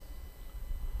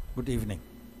Good evening.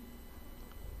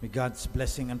 May God's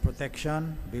blessing and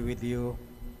protection be with you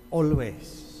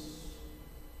always.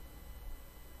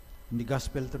 In the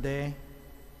gospel today,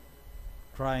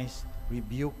 Christ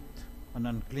rebuked an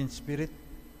unclean spirit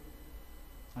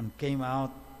and came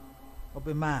out of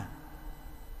a man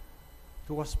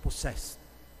who was possessed.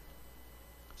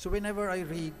 So whenever I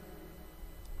read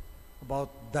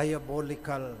about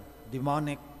diabolical,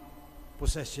 demonic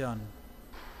possession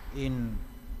in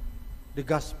the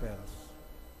Gospels,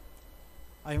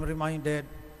 I'm reminded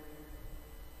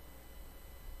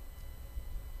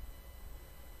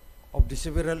of the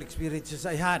several experiences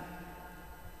I had.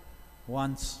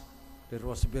 Once, there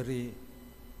was a very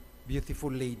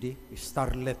beautiful lady, a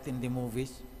starlet in the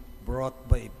movies, brought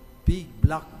by a big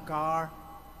black car.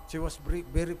 She was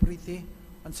very pretty.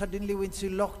 And suddenly when she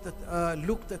looked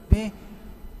at me,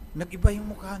 nag-iba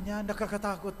yung mukha niya,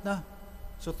 nakakatakot na.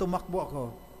 So tumakbo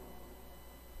ako.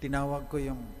 Tinawag ko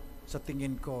yung, sa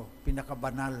tingin ko,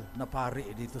 pinakabanal na pari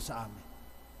dito sa amin.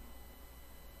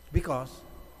 Because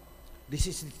this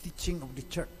is the teaching of the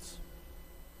church.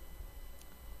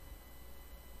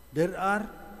 There are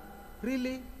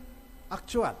really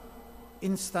actual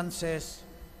instances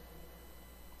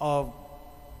of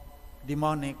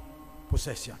demonic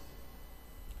possession.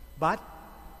 But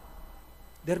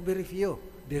there are very few,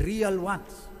 the real ones.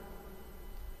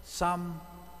 Some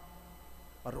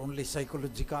are only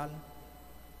psychological.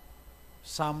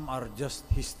 Some are just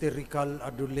hysterical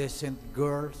adolescent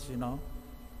girls,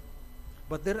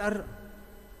 But there are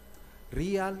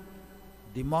real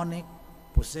demonic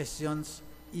possessions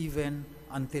even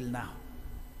until now.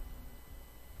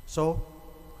 So,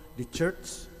 the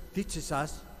church teaches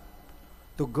us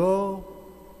to go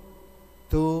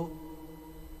to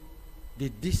the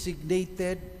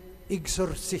designated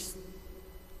exorcist.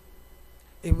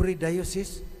 Every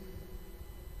diocese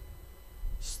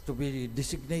is to be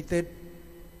designated,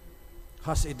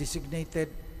 has a designated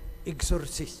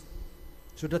exorcist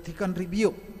so that he can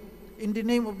rebuke in the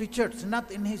name of the church, not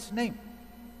in his name.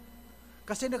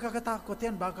 Kasi nakakatakot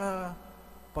yan, baka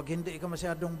pag hindi ka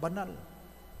masyadong banal.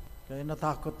 Kaya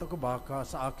natakot ako, baka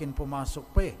sa akin pumasok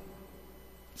pa eh.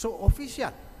 So,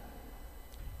 official.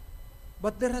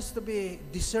 But there has to be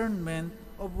discernment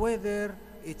of whether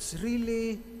it's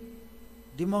really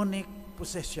demonic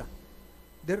possession.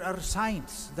 There are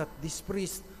signs that this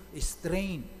priest is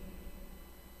trained.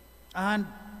 And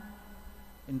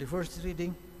in the first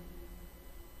reading,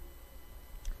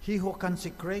 he who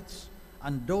consecrates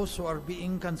and those who are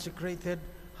being consecrated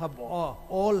have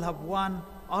all have one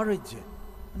origin,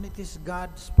 and it is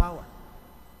God's power.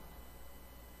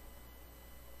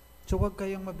 So wag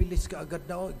kayong mabilis kaagad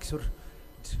na,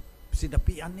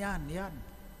 sinapian yan,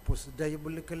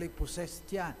 diabolically possessed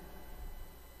yan.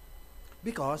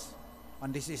 Because,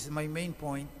 and this is my main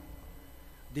point,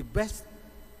 the best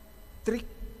trick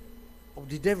of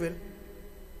the devil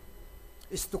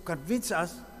is to convince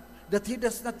us that he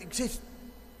does not exist.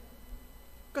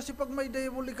 Kasi pag may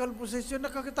diabolical possession,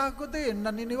 nakakatakot din,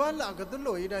 naniniwala ka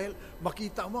tuloy dahil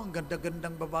makita mo ang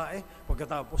ganda-gandang babae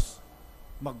pagkatapos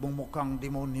magmumukhang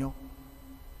demonyo,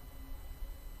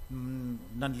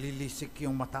 nanlilisik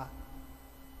yung mata.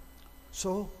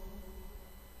 So,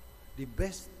 the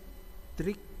best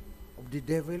trick of the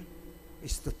devil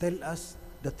is to tell us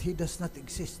that he does not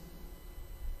exist.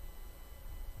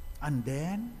 And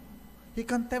then, he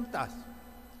can tempt us.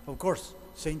 Of course,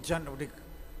 St. John of the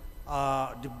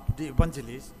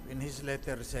evangelist, in his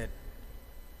letter said,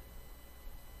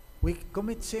 we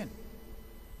commit sin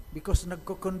because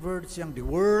nagko-converge yung the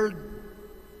world,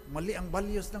 mali ang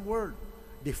values ng world,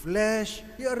 the flesh,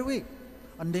 you are weak,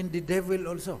 and then the devil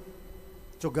also.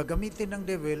 So gagamitin ng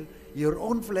devil your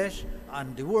own flesh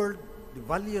and the world, the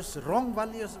values, wrong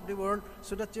values of the world,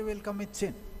 so that you will commit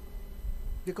sin.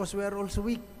 Because we are also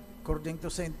weak. According to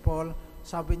St. Paul,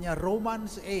 sabi niya,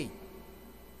 Romans 8,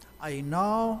 I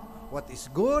know what is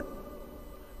good,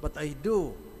 but I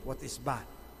do what is bad.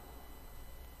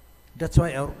 That's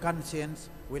why our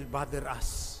conscience will bother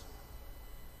us.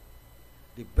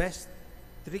 The best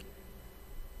trick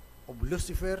of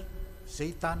Lucifer,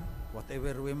 Satan,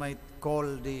 whatever we might call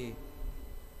the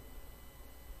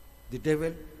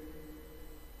devil,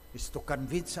 is to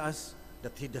convince us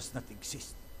that he does not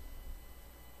exist.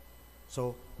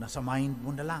 So, nasa mind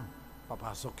mo na lang.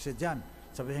 Papasok siya dyan.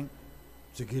 Sabihin,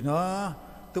 sige na,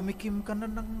 tumikim ka na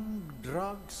ng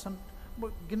drugs.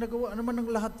 Ginagawa naman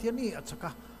ng lahat yan eh.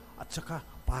 At saka,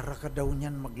 para ka daw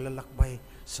niyan maglalakbay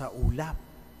sa ulap.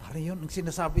 Para yun ang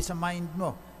sinasabi sa mind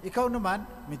mo. Ikaw naman,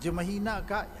 medyo mahina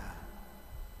ka.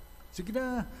 Sige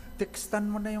na,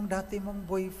 textan mo na yung dati mong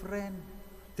boyfriend.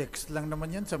 text lang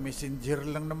naman yan, sa messenger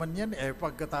lang naman yan,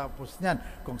 pagkatapos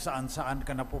niyan, kung saan-saan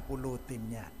ka napupulutin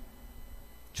yan.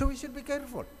 So we should be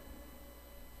careful.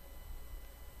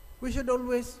 We should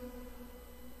always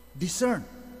discern.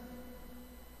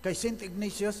 Kay St.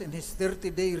 Ignatius, in his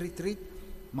 30-day retreat,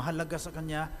 mahalaga sa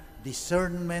kanya,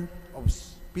 discernment of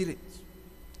spirits.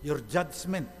 Your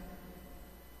judgment.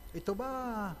 Ito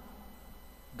ba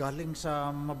galing sa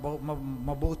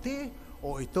mabuti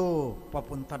o ito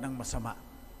papunta ng masama?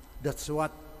 That's what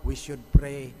we should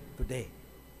pray today.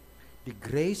 The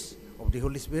grace of the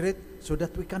Holy Spirit so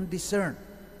that we can discern.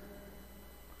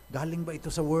 Galing ba ito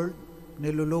sa world?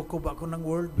 Niloloko ba ako ng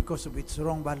world because of its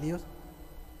wrong values?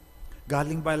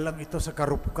 Galing ba lang ito sa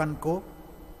karupukan ko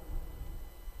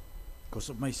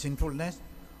because of my sinfulness?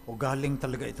 O galing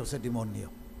talaga ito sa demonyo?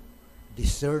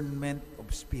 Discernment of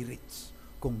spirits.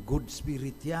 Kung good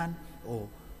spirit yan o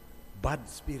bad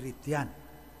spirit yan.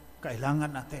 Kailangan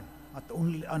natin. At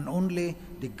only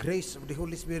the grace of the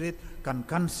Holy Spirit can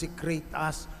consecrate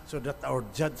us so that our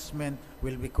judgment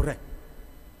will be correct.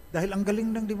 Dahil ang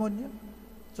galing ng demonyo,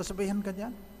 sasabihan ka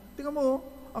dyan. Tingnan mo,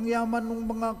 ang yaman ng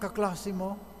mga kaklase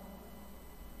mo,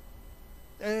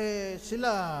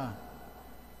 sila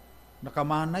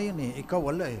nakamana yun ikaw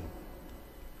wala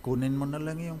Kunin mo na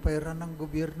lang yung pera ng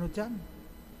gobyerno dyan.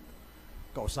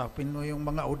 Kausapin mo yung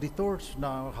mga auditors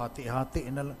na hati-hati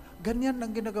na lang. Ganyan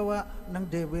ang ginagawa ng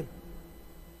devil.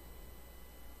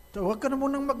 So, huwag ka na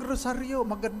munang magrosaryo.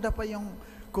 Maganda pa yung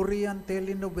Korean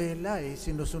telenovela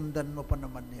sinusundan mo pa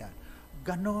naman yan.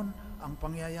 Ganon ang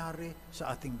pangyayari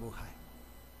sa ating buhay.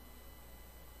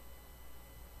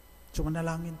 So,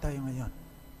 manalangin tayo ngayon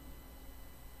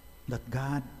that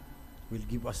God will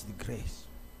give us the grace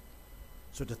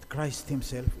so that Christ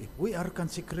Himself, if we are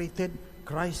consecrated,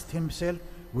 Christ Himself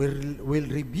will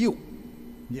rebuke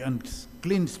the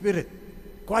unclean spirit.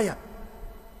 Quiet.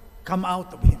 Come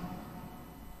out of him.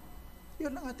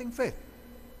 Yun ang ating faith.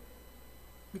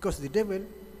 Because the devil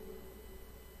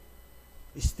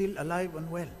is still alive and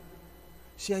well.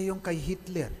 Siya yung kay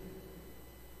Hitler.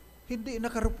 Hindi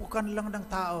nakarupukan lang ng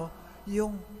tao,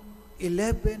 yung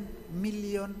 11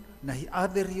 million na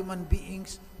other human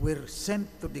beings were sent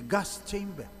to the gas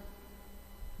chamber.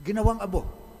 Ginawang abo.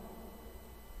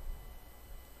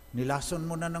 Nilason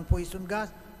mo na ng poison gas,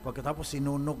 pagkatapos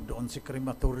sinunog doon sa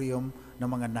crematorium ng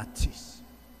mga Nazis.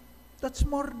 That's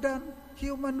more than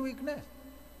human weakness.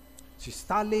 Si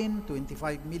Stalin,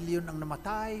 25 million ang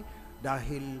namatay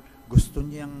dahil gusto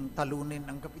niyang talunin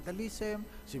ang kapitalism.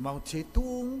 Si Mao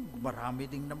Zedong, marami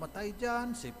ding namatay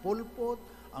dyan. Si Pol Pot,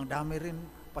 ang dami rin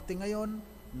pati ngayon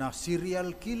na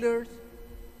serial killers.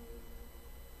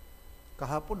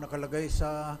 Kahapon nakalagay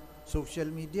sa social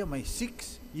media, may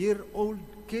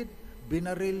 6-year-old kid,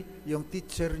 binaril yung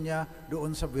teacher niya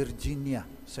doon sa Virginia,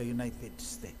 sa United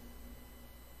States.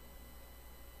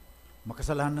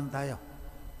 Makasalanan tayo.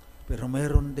 Pero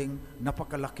mayroon ding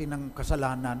napakalaki ng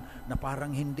kasalanan na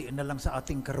parang hindi na lang sa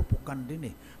ating karupukan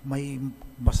din May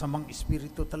masamang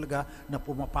espiritu talaga na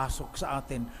pumapasok sa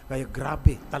atin. Kaya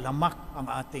grabe, talamak ang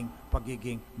ating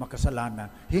pagiging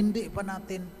makasalanan. Hindi pa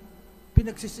natin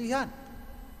pinagsisihan.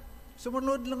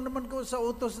 Sumunod lang naman ko sa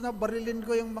utos na barilin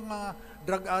ko yung mga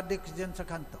drug addicts dyan sa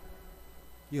kanto.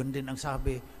 Yun din ang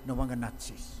sabi ng mga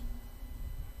Nazis.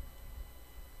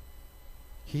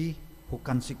 He who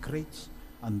consecrates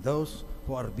and those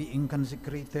who are being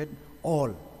consecrated, all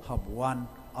have one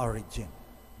origin,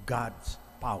 God's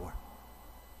power.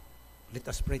 Let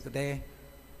us pray today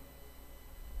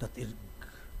that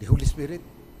the Holy Spirit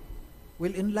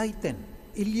will enlighten,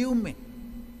 illumine,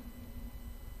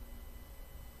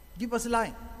 give us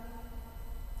light,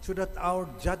 so that our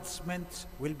judgments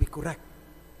will be correct.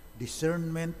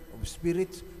 Discernment of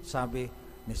spirits, sabi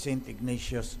ni St.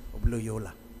 Ignatius of Loyola,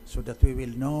 so that we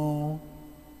will know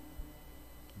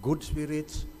good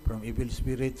spirits from evil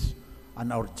spirits,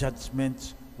 and our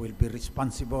judgments will be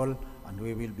responsible, and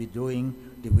we will be doing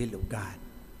the will of God.